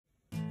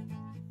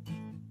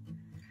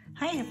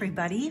Hi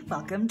everybody,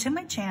 welcome to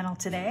my channel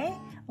today.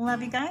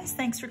 Love you guys.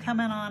 Thanks for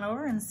coming on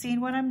over and seeing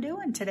what I'm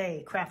doing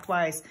today,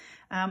 craft-wise.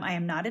 I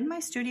am not in my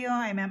studio,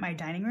 I'm at my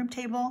dining room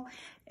table,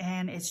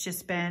 and it's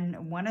just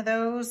been one of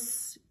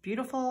those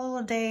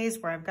beautiful days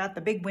where I've got the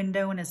big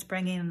window and it's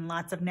bringing in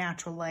lots of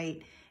natural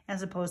light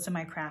as opposed to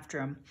my craft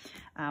room,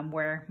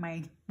 where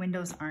my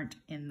windows aren't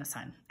in the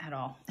sun at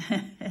all.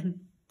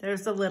 And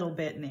there's a little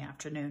bit in the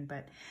afternoon,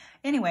 but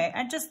anyway,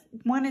 I just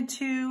wanted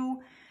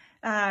to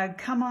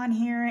come on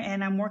here,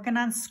 and I'm working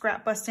on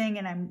scrap busting,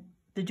 and I'm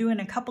doing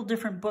a couple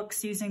different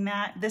books using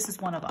that. This is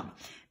one of them.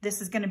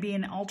 This is going to be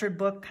an altered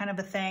book kind of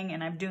a thing,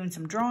 and I'm doing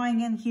some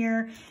drawing in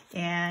here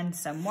and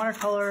some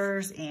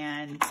watercolors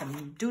and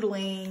some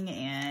doodling,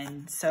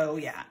 and so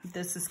yeah,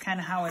 this is kind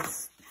of how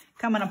it's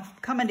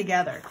coming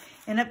together.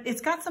 And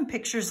it's got some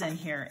pictures in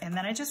here, and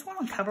then I just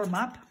want to cover them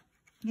up.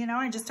 You know,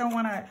 I just don't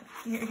want to,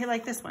 here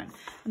like this one.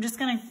 I'm just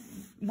going to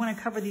want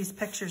to cover these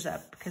pictures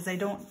up because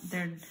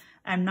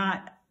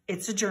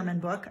it's a German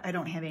book. I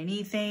don't have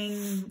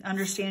anything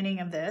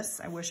understanding of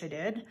this. I wish I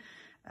did.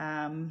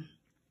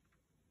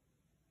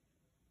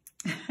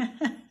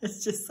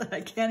 It's just,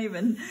 I don't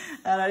even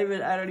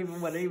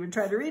want to even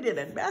try to read it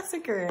and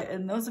massacre it.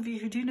 And those of you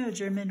who do know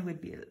German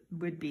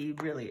would be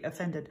really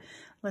offended.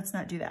 Let's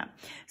not do that.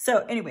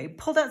 So anyway,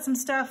 pulled out some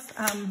stuff,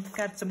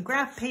 got some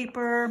graph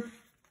paper.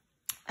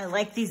 I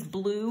like these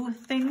blue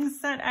things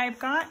that I've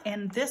got,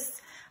 and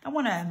this, I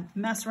want to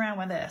mess around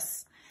with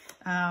this.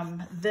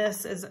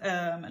 This is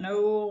an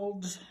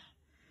old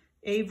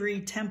Avery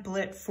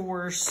template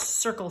for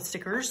circle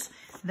stickers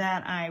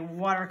that I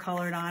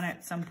watercolored on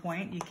at some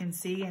point. You can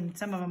see, and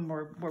some of them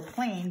were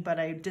plain, but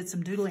I did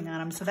some doodling on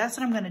them. So that's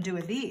what I'm going to do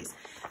with these.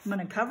 I'm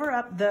going to cover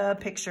up the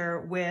picture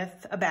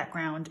with a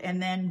background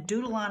and then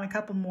doodle on a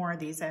couple more of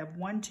these. I have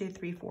 1, 2,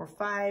 3, 4,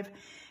 5,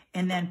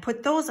 and then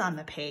put those on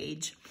the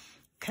page.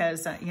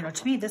 Because, you know,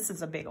 to me, this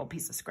is a big old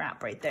piece of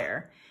scrap right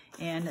there.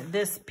 And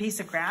this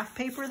piece of graph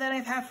paper that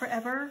I've had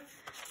forever,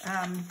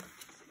 I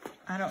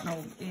don't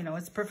know, you know,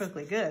 it's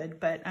perfectly good,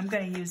 but I'm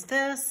going to use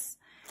this.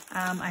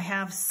 I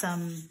have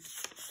some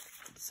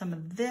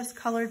of this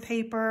colored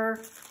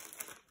paper.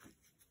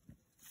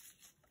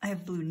 I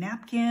have blue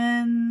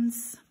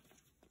napkins.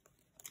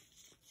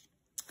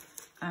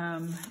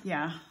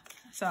 Yeah,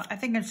 so I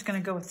think I'm just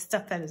going to go with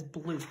stuff that is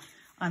blue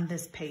on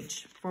this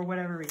page for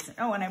whatever reason.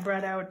 Oh, and I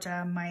brought out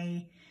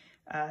my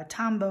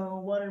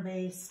Tombow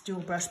water-based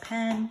dual brush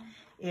pen.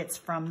 It's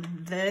from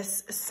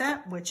this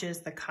set, which is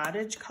the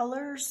Cottage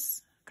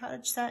Colors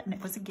Cottage set, and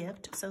it was a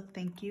gift, so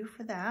thank you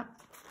for that.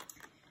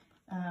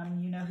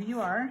 You know who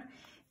you are.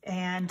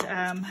 And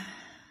I'm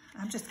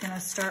just gonna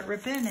start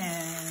ripping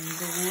and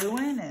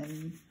gluing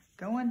and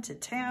going to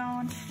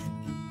town.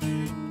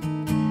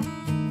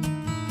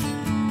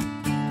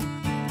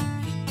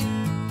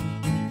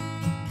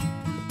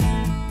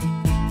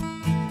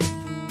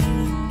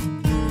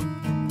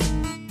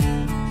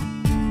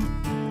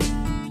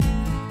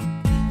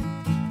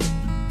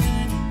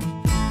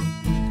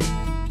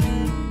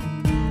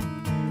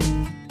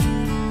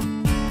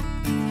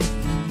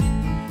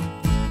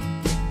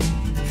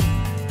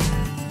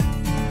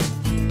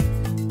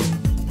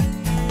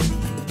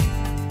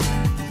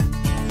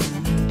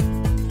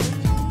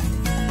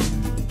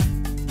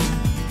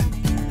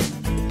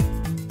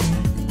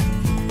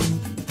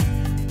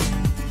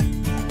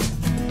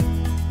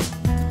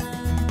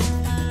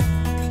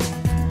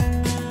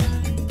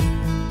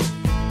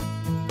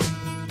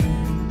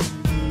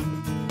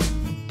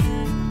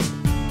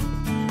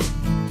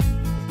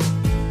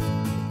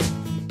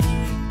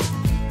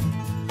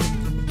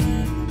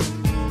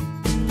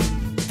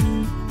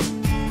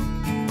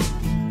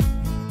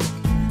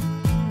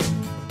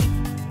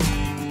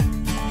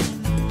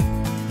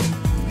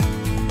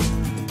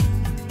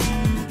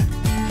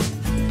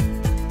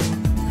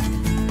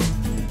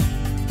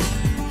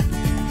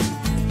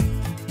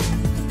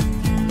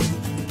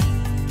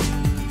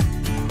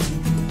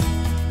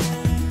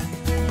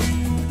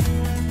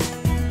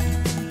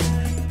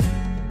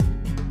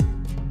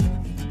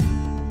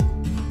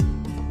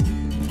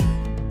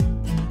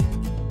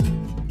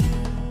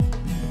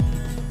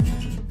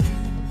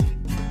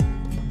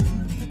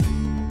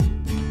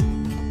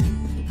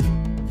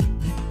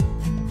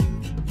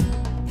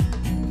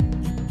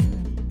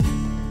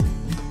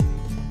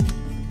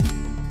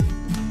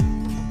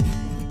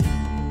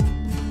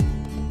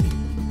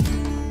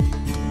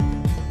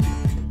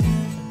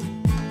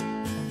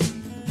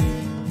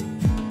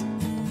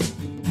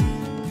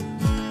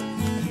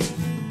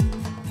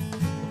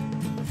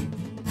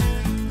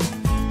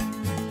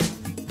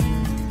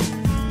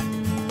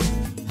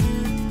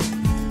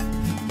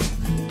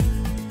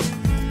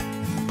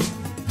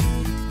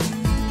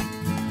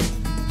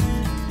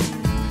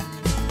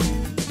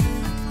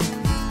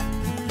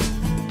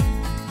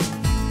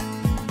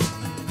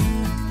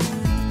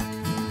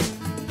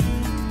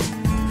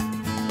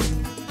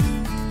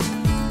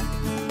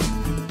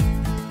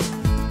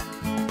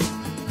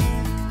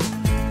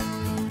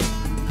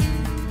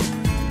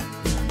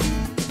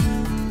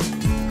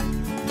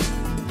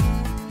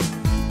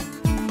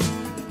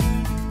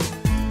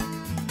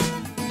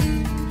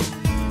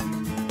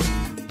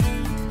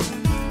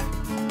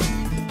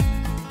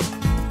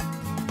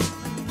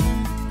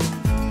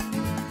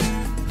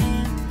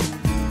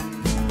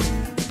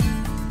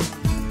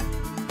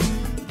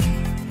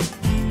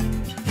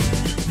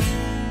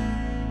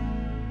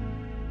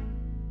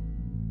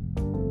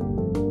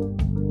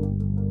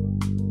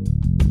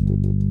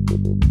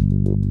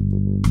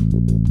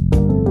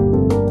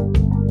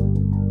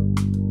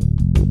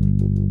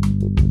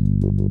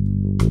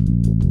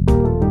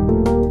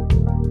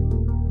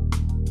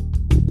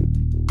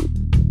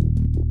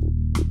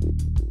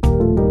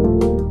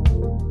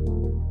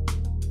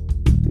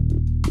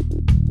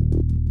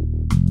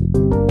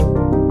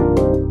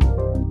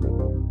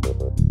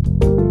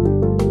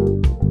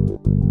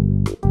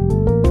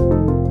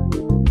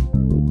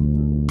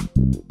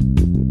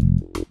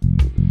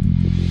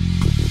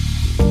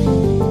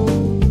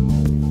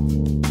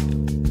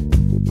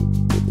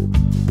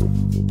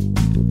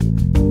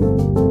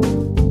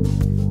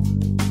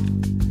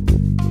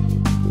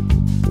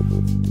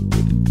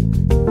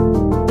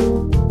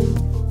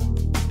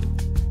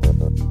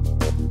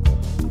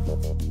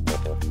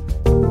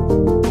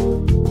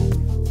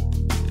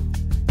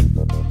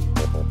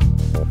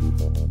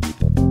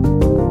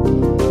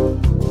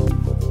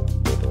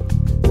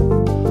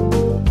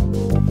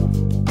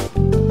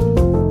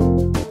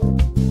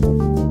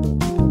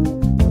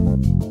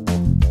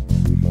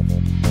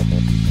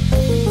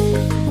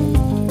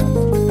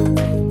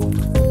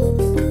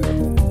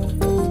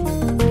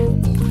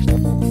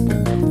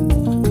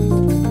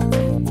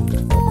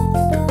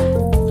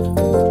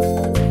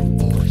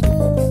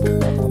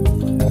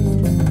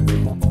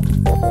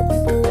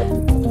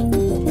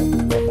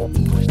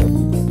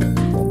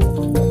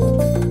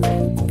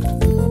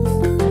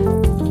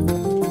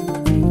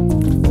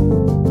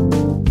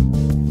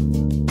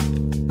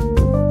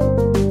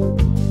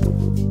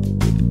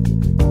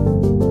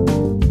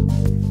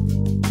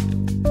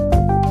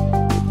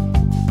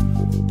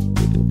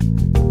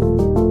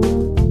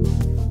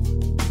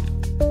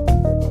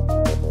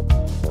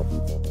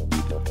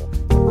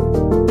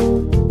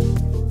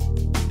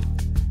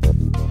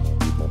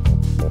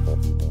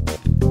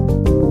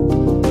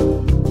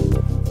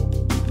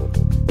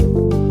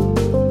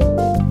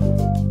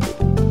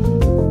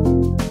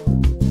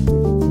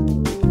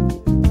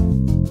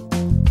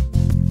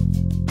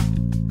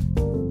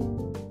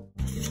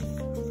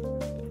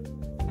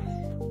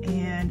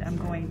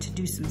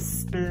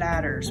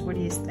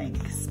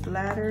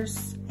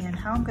 splatters. And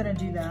how I'm gonna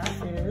do that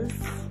is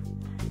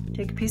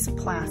take a piece of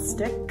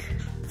plastic.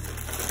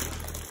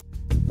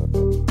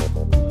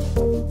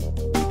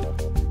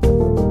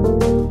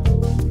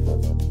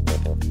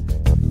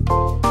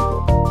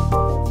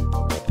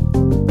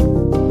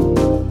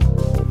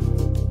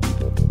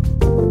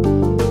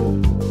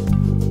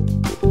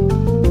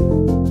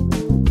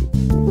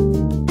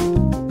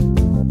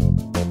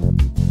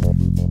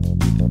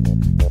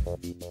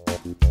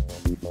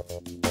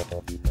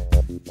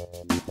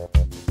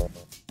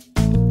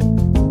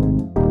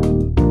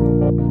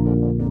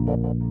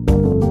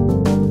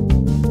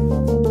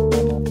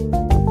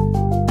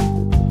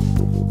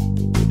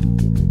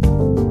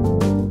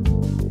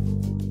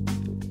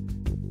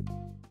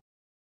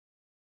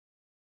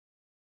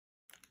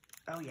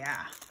 Oh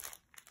yeah,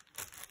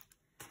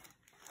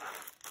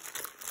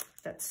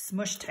 that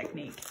smush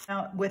technique.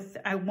 Now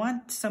I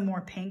want some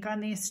more pink on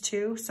these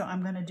too, so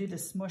I'm gonna do the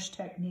smush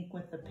technique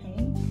with the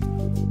pink.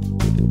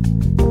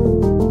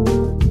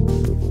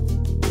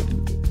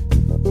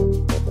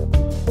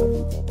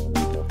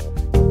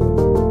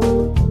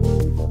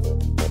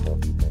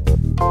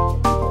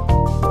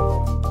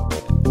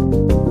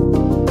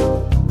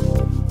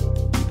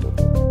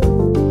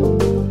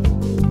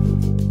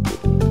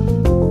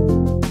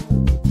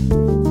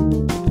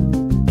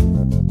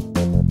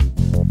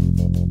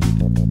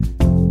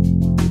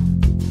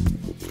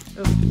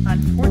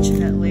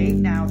 Unfortunately,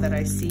 now that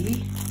I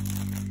see,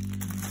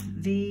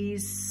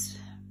 these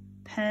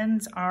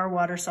pens are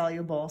water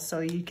soluble, so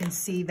you can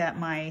see that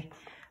my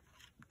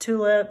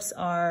tulips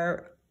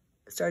are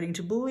starting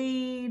to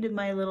bleed.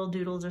 My little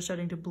doodles are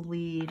starting to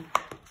bleed.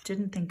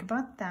 Didn't think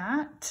about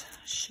that.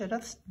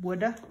 Shoulda,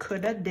 woulda,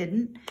 coulda,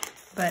 didn't.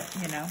 But,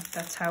 you know,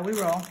 that's how we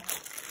roll.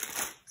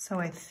 So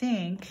I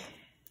think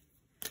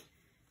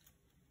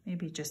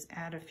maybe just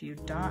add a few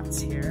dots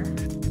here.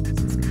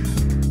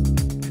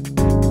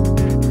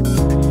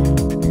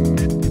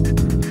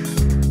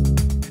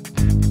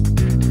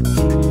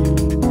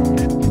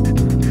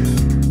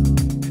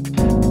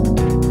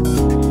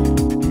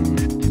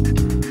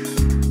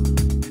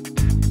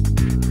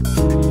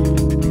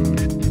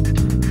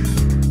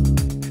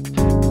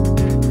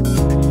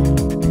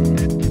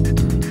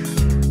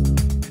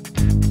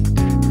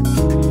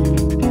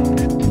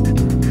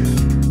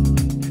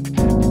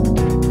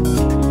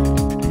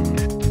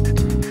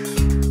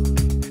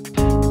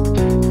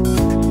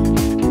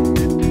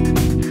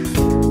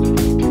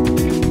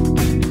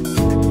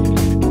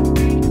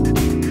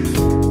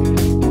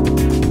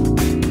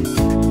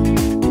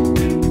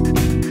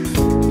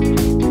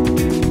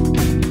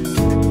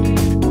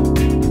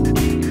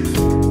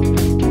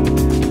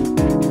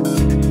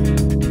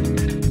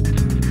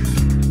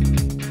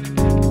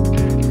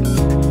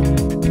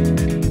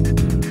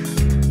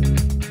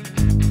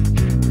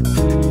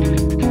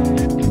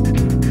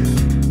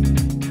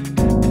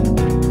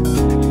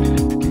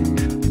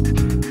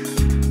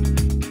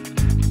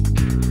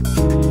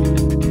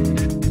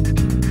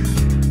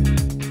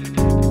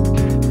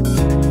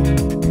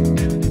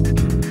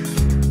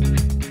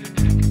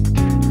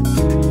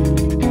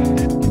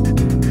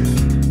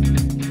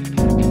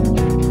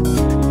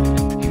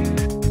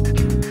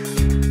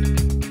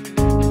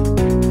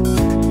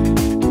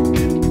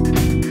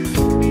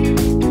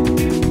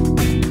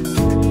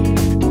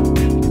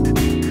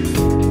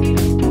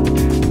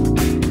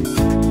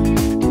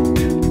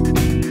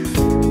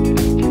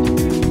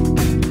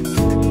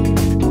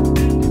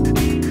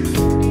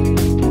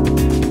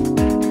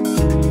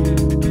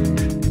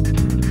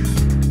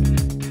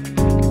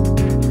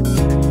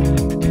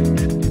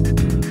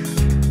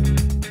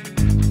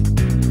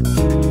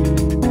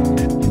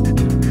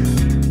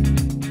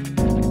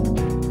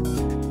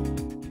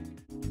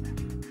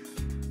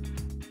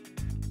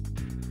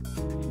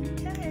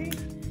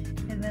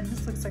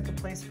 Looks like a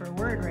place for a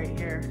word right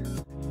here.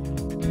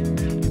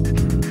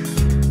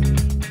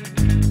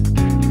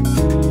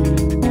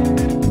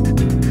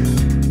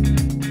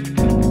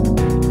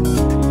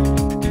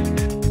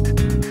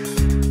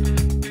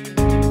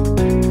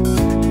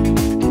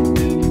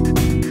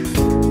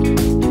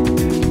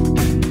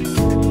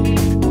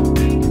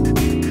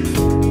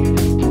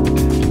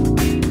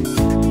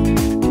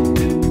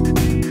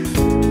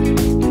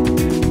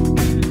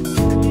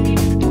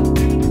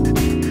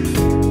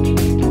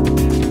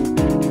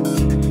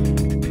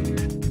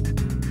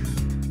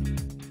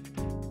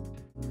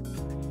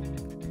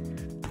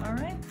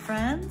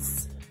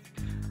 Friends,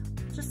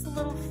 just a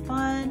little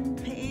fun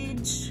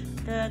page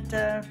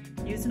that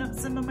using up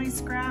some of my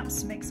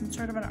scraps to make some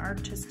sort of an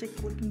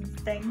artistic looking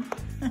thing.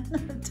 I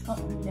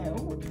don't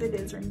know if it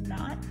is or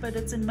not, but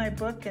it's in my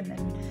book and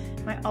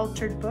in my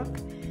altered book,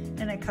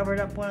 and I covered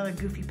up one of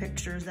the goofy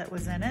pictures that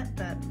was in it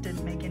that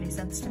didn't make any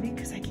sense to me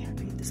because I can't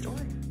read the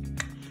story.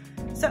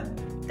 So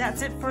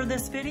that's it for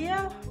this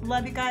video.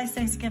 Love you guys.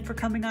 Thanks again for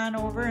coming on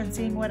over and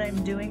seeing what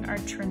I'm doing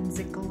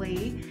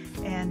artrinsically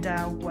and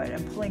what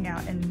I'm pulling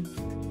out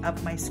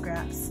of my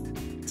scraps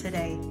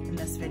today in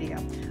this video.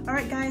 All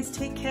right, guys,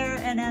 take care.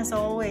 And as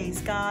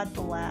always, God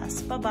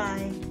bless.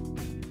 Bye-bye.